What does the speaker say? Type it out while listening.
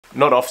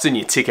Not often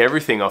you tick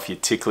everything off your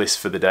tick list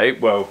for the day.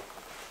 Well,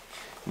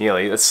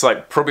 nearly. That's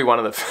like probably one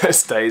of the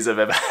first days I've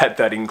ever had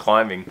that in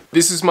climbing.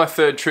 This is my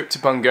third trip to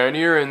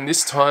Bungonia, and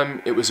this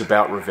time it was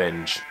about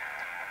revenge.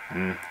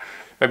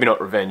 Maybe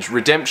not revenge,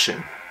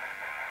 redemption.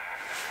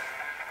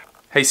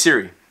 Hey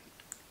Siri,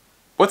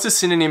 what's a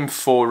synonym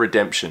for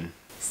redemption?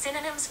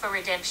 Synonyms for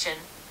redemption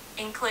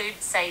include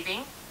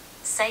saving,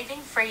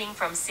 freeing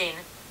from sin,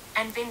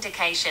 and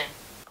vindication.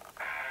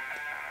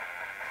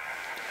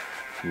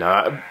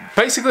 Nah,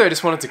 basically I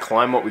just wanted to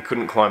climb what we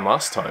couldn't climb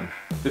last time.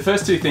 The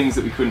first two things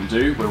that we couldn't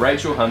do were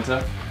Rachel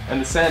Hunter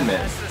and the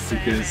Sandman,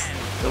 because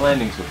the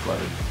landings were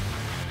flooded.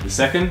 The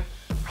second,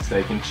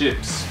 steak and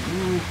chips,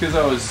 because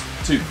I was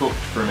too cooked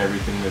from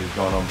everything that had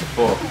gone on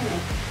before.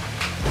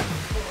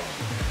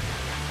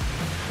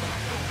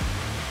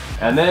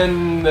 And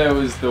then there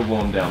was the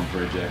warm down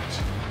project.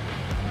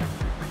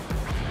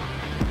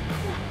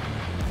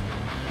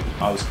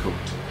 I was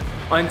cooked.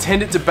 I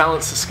intended to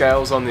balance the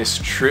scales on this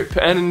trip,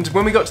 and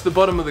when we got to the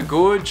bottom of the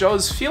gorge, I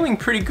was feeling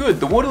pretty good.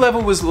 The water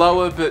level was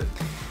lower, but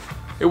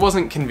it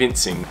wasn't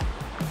convincing.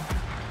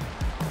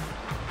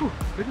 Ooh,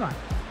 good one.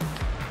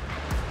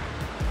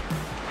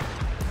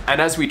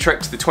 And as we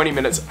trekked the 20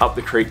 minutes up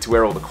the creek to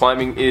where all the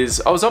climbing is,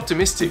 I was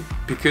optimistic,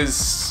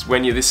 because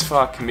when you're this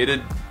far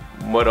committed,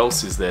 what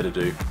else is there to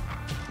do?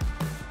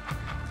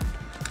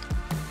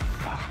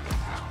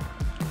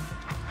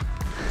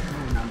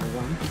 Number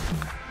one.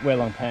 Wear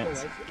long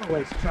pants.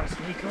 Always trust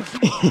me, Cossey.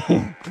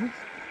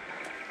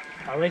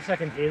 At least I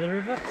can hear the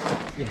river.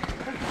 Yeah.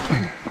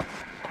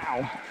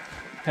 Ow.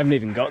 Haven't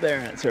even got there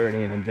and it's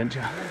already an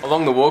adventure.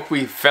 Along the walk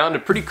we found a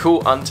pretty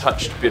cool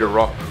untouched bit of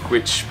rock,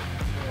 which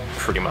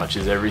pretty much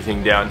is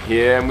everything down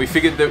here, and we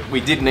figured that we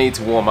did need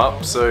to warm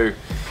up, so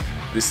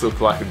this looked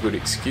like a good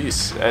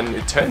excuse, and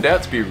it turned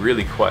out to be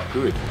really quite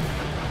good.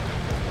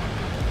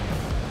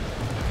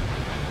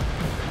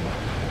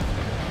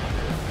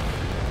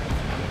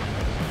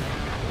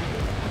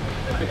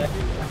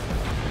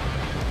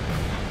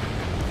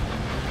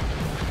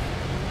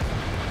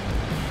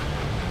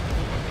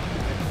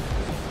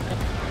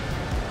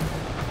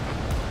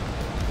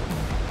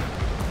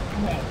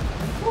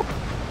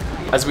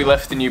 As we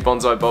left the new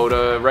Bonsai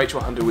boulder,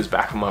 Rachel Hunter was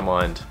back on my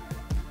mind.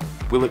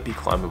 Will it be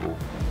climbable?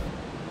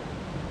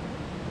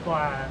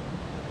 By a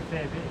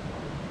fair bit.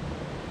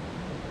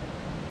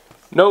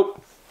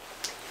 Nope.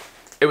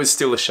 It was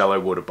still a shallow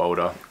water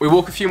boulder. We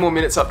walk a few more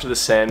minutes up to the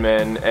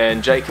Sandman,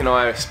 and Jake and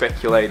I are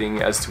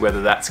speculating as to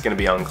whether that's going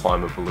to be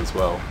unclimbable as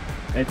well.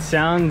 It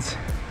sounds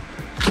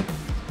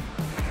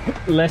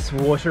less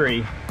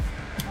watery.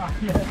 Oh,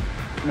 yeah.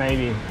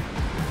 Maybe.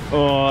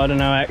 Oh, I don't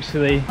know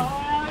actually. Oh,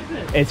 how is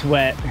it? It's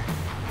wet.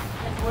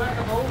 It's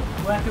workable.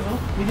 Workable.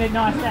 Is it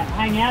nice to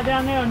hang out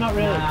down there or not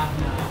really? No.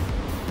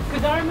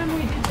 Because I remember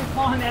we did the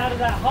climb out of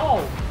that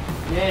hole.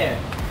 Yeah.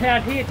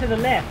 Out here to the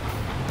left.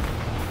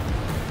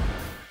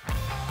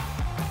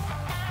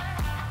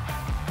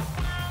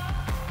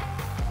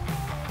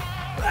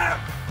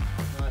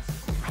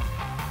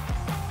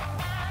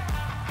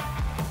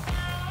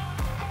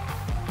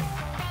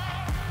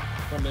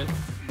 Come in.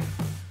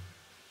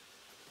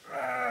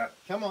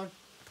 Come on.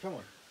 Come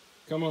on.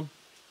 Come on.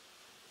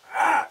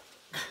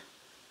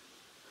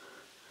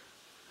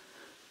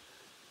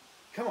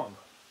 Come on.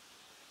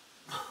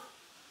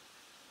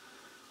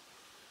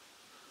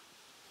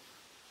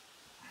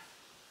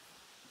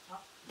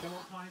 Up. Come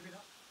on, tiny bit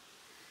up.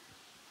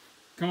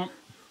 Come on.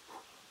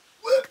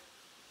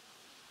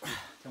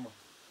 Come on.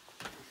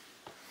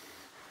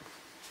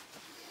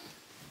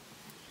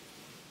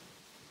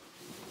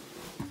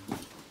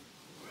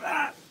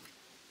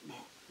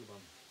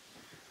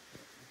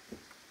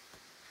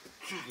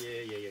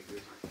 Yeah,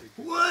 good.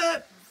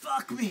 What?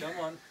 Fuck me. Come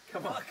on,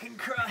 come on. Fucking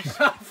crush.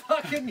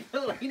 Fucking,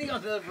 you're leaning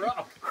on the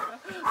rock.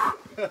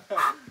 Can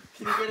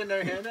you get a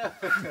no-hander?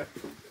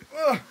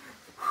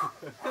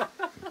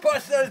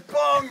 Bust those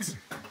bongs.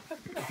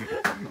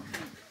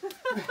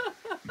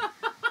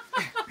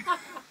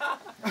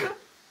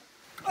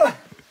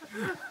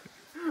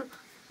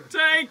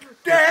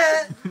 Take!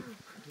 Dad!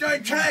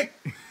 Don't take!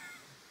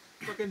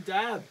 Fucking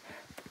dab.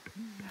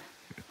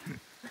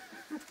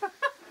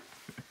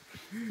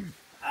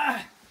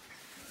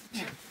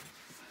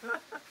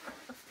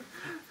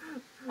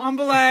 On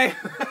belay.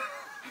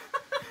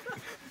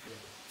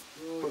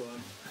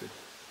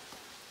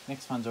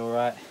 Next one's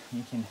alright,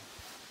 you can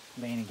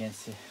lean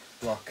against the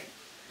block.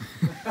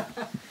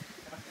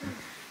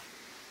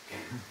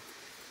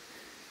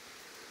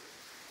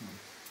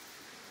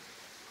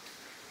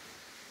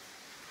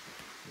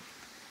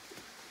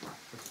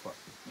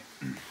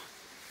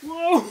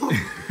 Whoa!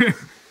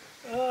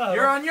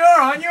 You're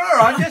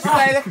on, just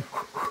stay there.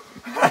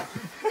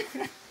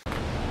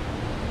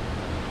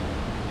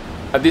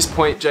 At this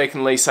point, Jake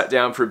and Lee sat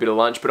down for a bit of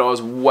lunch, but I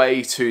was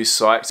way too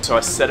psyched, so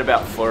I set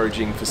about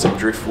foraging for some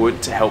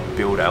driftwood to help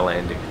build our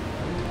landing.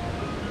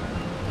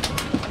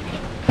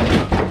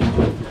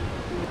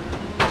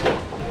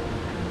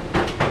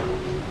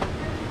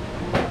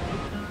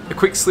 A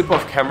quick slip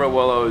off camera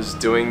while I was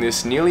doing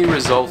this nearly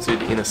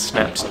resulted in a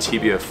snapped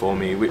tibia for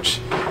me,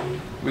 which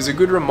It was a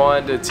good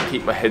reminder to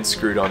keep my head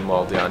screwed on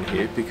while down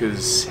here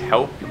because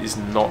help is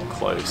not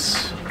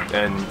close.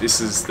 And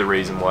this is the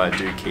reason why I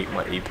do keep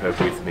my EPIRB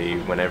with me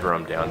whenever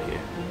I'm down here.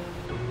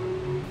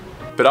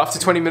 But after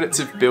 20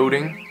 minutes of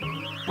building,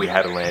 we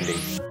had a landing.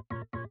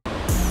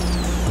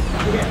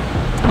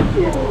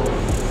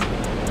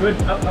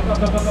 Good. Up.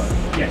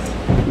 Yes.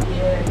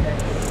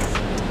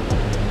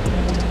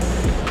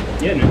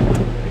 Yeah,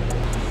 no.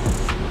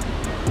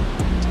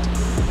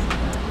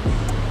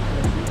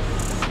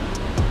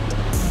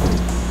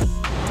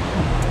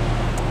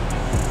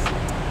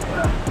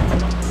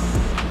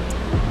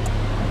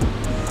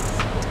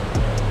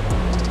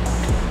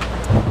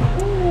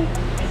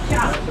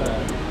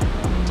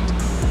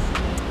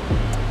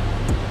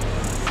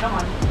 Come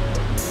on.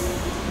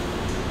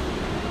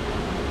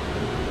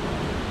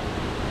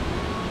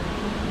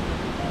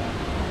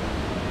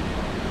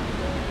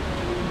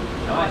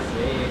 Nice,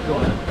 yeah, cool. I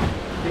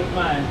think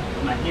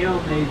my heel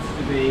needs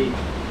to be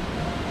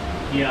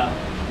here,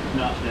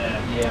 not there.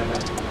 Yeah,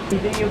 okay. You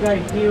think you'll go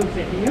heel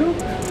to heel?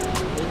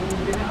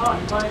 Oh,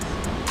 close.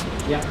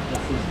 Yep,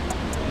 that's it.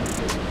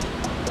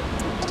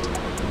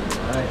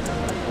 Nice.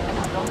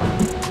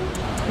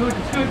 Good,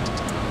 it's good.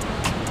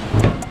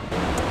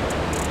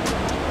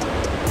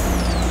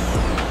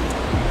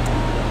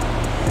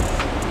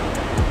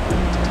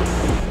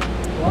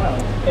 Wow.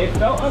 It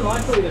felt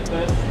unlikely the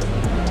first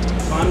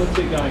time or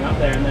two going up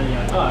there, and then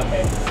you're like, oh,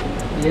 okay.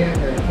 Yeah,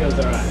 okay. It feels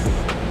alright.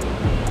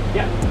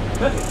 Yeah,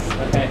 perfect.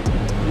 Okay.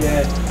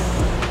 Yeah.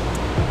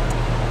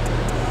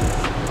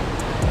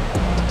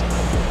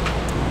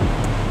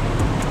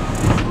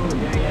 Ooh,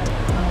 yeah.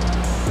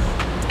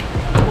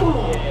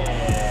 Ooh.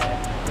 Yeah.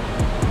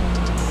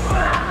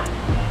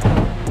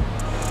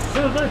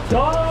 To the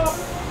top!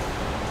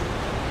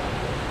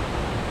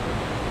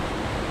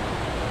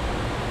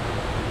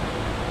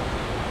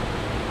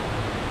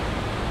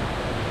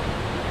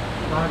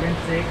 Bargain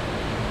 6.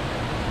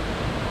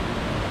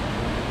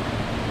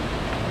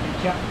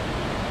 Reach up.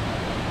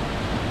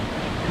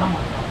 Come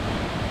on.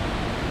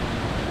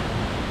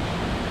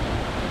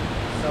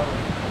 Sorry.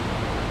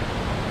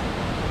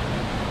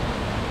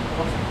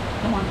 Awesome.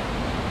 Come on.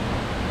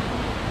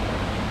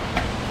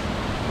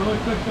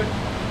 Good.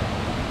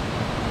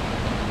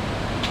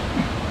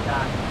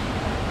 Done.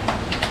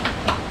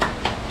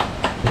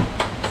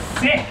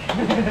 Sick!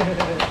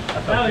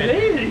 That was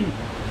easy!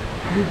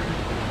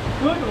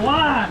 Good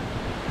one!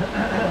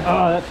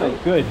 Oh, that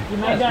felt good.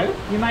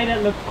 You made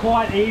it look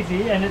quite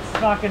easy, and it's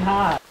fucking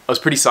hard. I was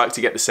pretty psyched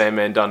to get the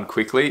Sandman done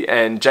quickly,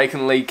 and Jake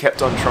and Lee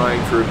kept on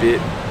trying for a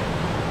bit.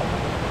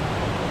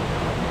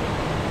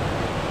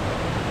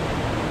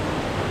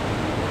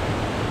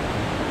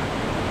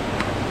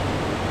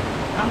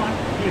 Come on,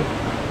 you.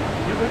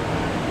 You're good.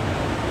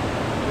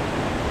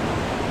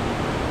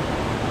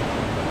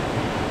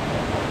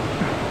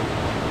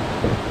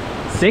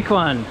 Sick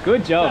one.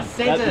 Good job.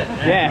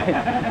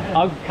 Yeah,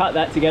 I'll cut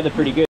that together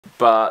pretty good.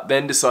 But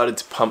then decided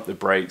to pump the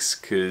brakes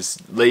because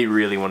Lee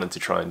really wanted to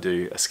try and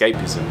do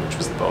Escapism, which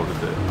was the boulder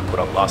that I put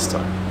up last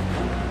time.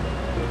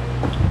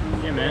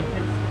 Yeah, man.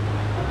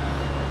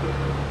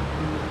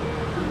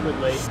 Good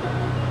Lee.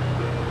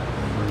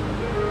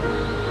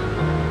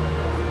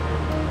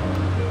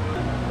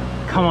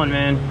 Come on,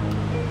 man.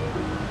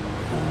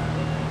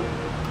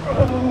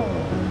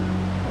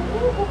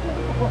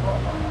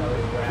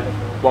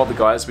 While the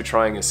guys were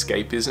trying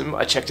Escapism,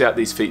 I checked out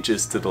these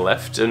features to the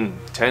left and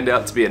turned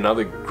out to be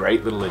another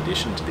great little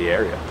addition to the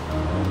area.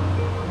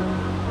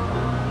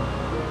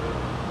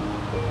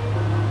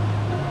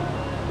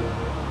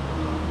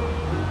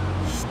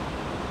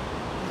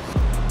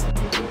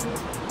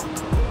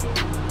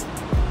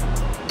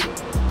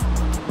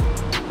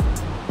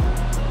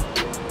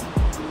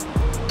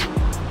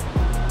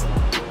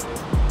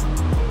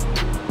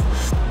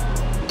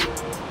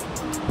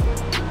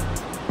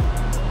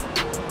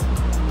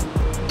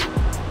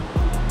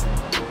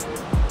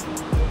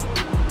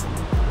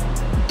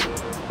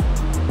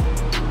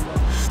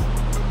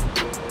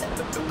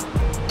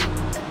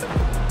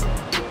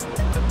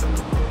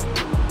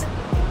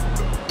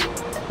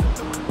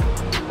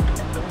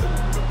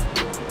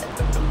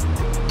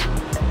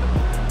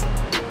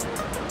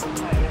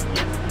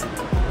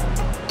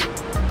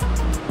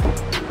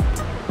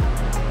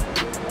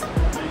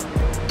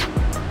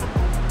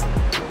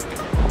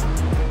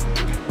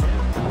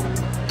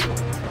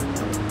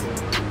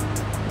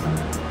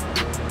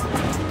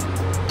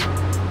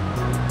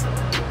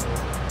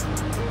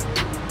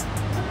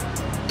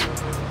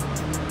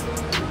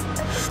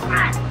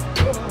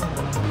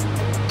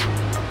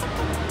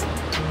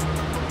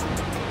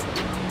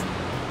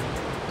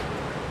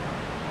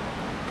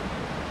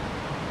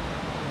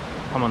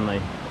 Come on,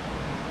 Lee.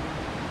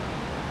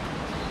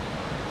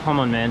 Come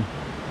on, man.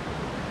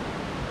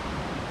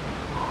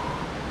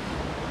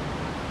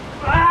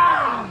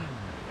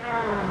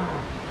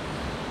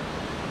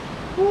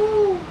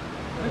 Woo!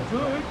 That's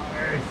good.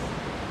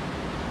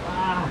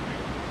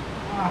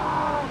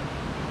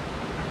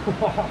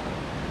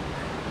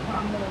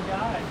 One more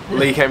guy.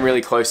 Lee came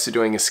really close to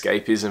doing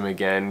Escapism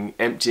again,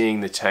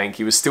 emptying the tank.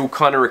 He was still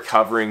kind of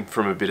recovering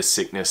from a bit of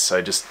sickness,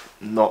 so just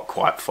not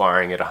quite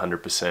firing at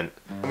 100%.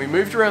 We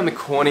moved around the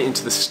corner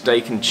into the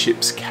Steak and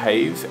Chips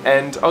cave,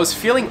 and I was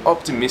feeling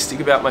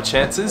optimistic about my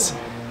chances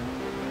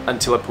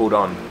until I pulled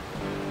on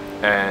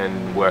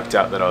and worked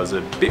out that I was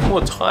a bit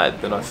more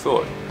tired than I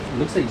thought. It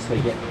looks like you just got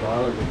to get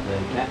violent with the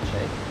cat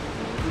shape.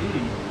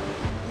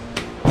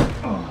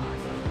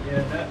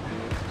 Yeah, that.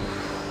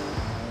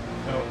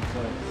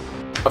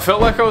 I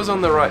felt like I was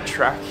on the right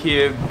track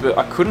here, but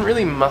I couldn't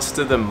really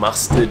muster the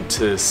mustard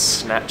to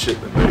snatch at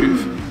the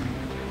move.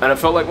 And it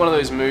felt like one of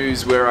those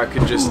moves where I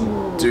could just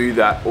do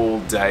that all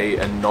day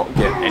and not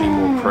get any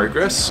more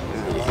progress.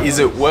 Is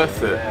it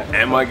worth it?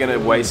 Am I going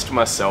to waste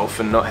myself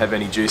and not have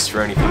any juice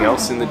for anything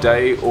else in the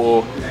day?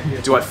 Or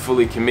do I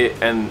fully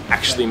commit and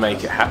actually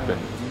make it happen?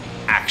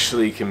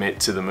 Actually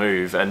commit to the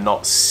move and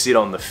not sit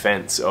on the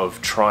fence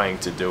of trying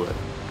to do it.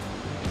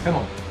 Come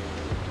on.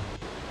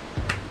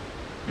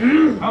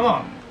 Come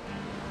on.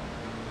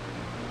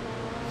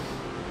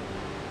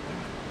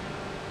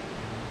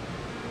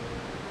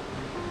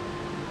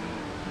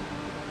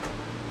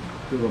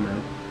 Good one,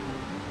 man.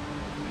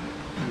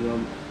 Good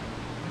one.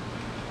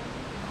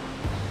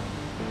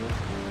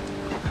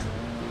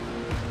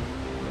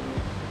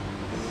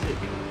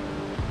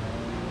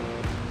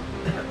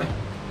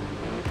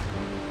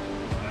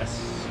 Nice.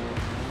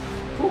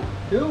 Cool.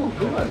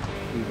 Good one.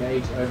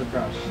 Engage,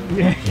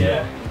 overcrush.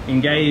 Yeah.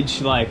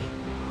 Engage, like.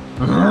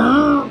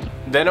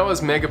 Then I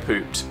was mega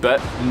pooped, but...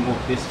 Didn't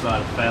walk this far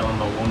to fail on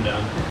the warm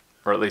down.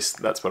 Or at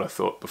least that's what I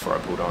thought before I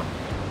pulled on.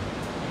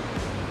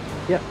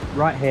 Yep,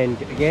 right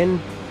hand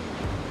again.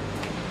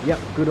 Yep,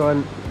 good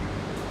one.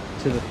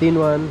 To the thin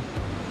one.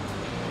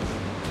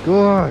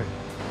 Good.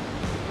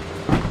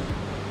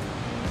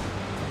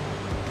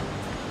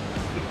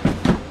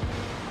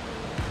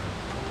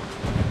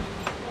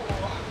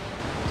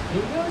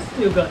 You guys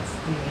still got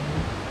steam.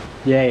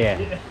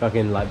 Yeah.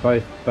 Fucking like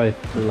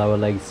both lower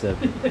legs are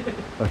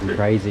fucking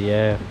crazy,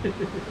 yeah.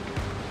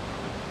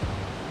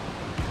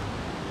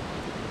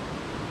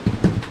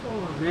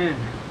 Oh man,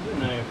 I don't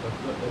know if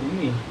I've got that in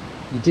me.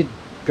 You did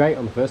great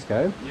on the first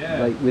go.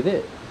 Yeah. Like with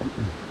it.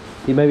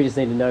 You maybe just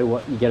need to know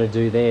what you're gonna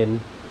do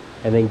then,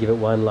 and then give it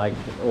one like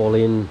all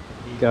in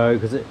go,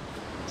 because it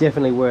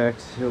definitely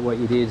worked what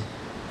you did.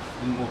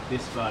 Didn't walk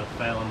this far to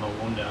fail on the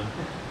warm down.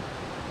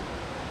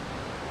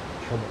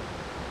 Come on.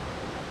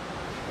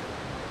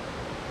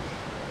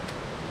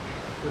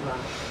 Good one.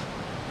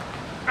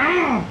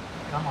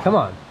 Come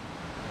on.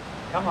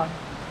 Come on.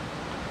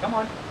 Come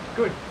on.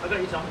 Good. I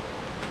got you, Tom.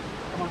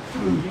 Come on.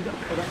 You got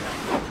that.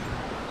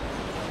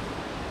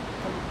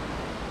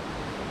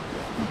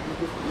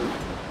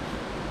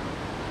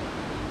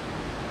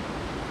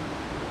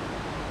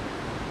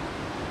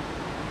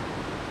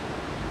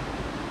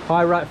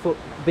 High right foot,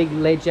 big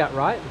ledge out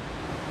right.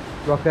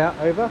 Rock out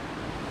over.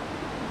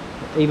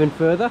 Even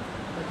further.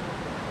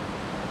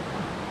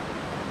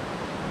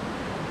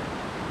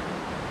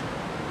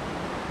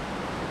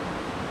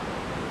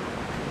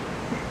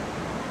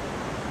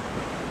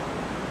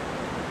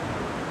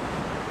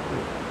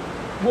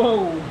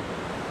 Whoa.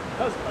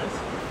 That was close.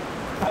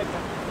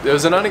 There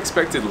was an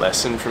unexpected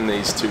lesson from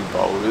these two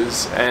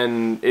boulders,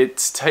 and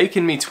it's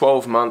taken me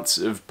 12 months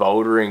of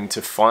bouldering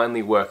to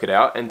finally work it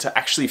out and to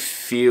actually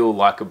feel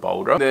like a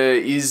boulder. There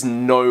is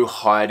no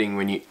hiding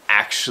when you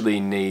actually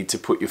need to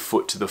put your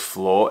foot to the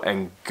floor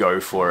and go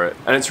for it.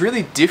 And it's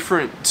really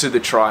different to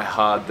the try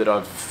hard that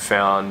I've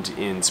found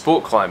in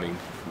sport climbing.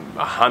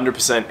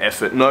 100%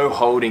 effort, no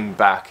holding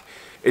back.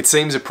 It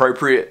seems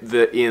appropriate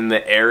that in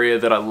the area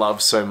that I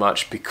love so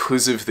much,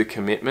 because of the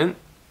commitment,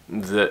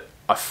 that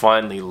I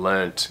finally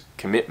learnt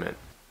commitment.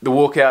 The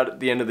walkout at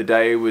the end of the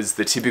day was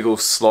the typical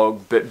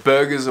slog, but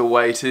burgers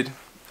awaited,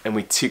 and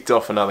we ticked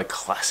off another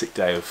classic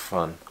day of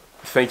fun.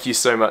 Thank you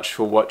so much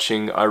for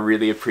watching. I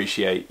really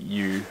appreciate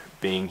you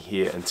being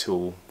here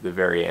until the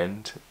very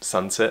end.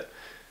 Sunset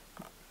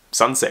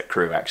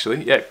crew,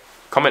 actually. Yeah,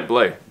 comment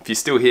below if you're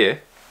still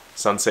here.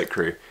 Sunset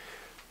crew.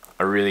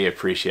 I really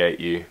appreciate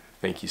you.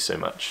 Thank you so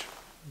much.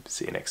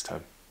 See you next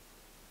time.